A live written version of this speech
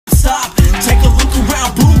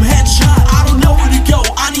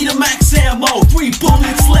3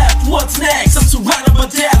 bullets left, what's next? I'm surrounded by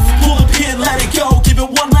death. Pull the pin, let it go, give it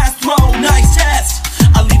one last throw. Nice test,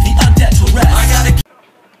 I leave the undead to rest. I gotta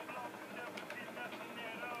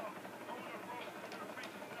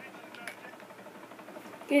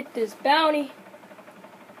get this bounty.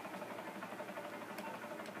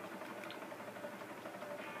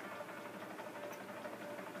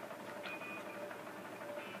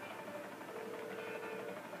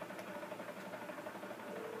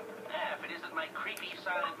 If it isn't my creepy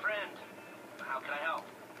silent friend, how can I help?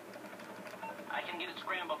 I can get it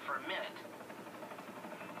scrambled for a minute.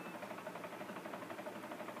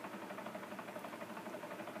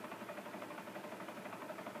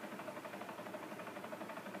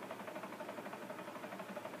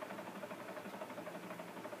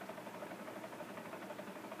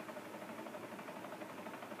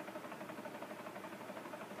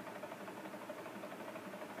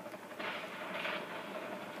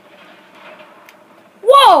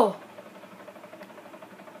 Whoa!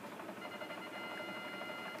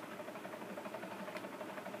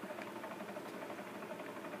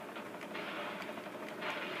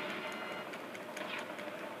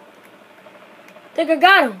 Think I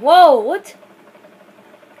got him. Whoa, what?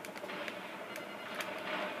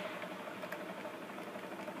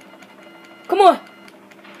 Come on.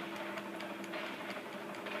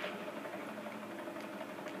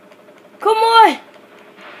 Come on.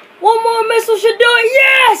 One more missile should do it.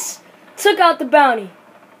 Yes! Took out the bounty.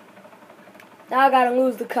 Now I gotta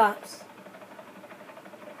lose the cops.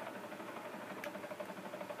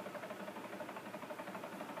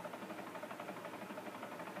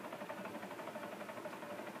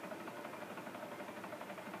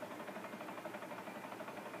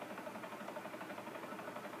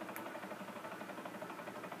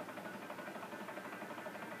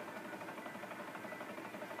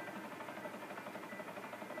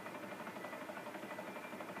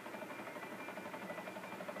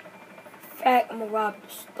 I'm gonna rob the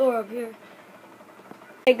store up here.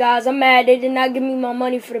 Hey guys, I'm mad they did not give me my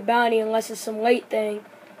money for the bounty unless it's some late thing.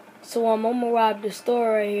 So I'm gonna rob the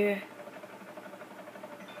store right here.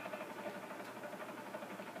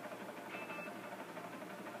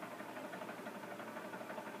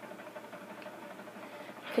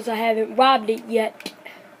 Because I haven't robbed it yet.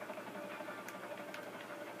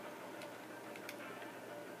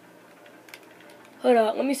 Hold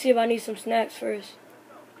up, let me see if I need some snacks first.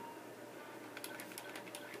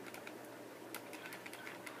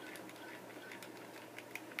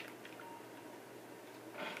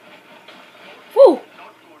 Woo! Okay,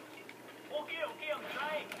 I'm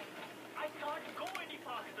trying. I can't go any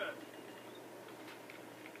faster.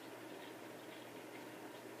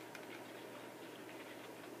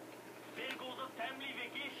 There goes a family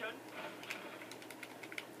vacation.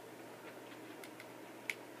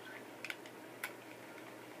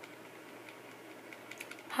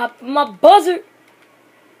 Hop in my Buzzard.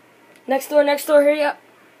 Next door, hurry up.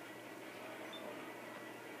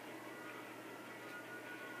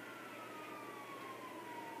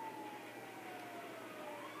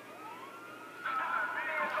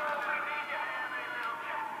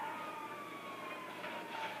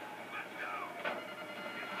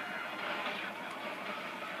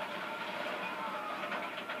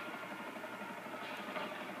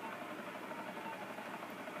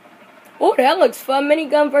 Oh, that looks fun.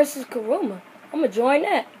 Minigun versus Kuruma. I'm gonna join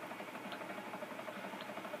that.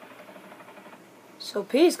 So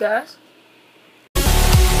peace, guys.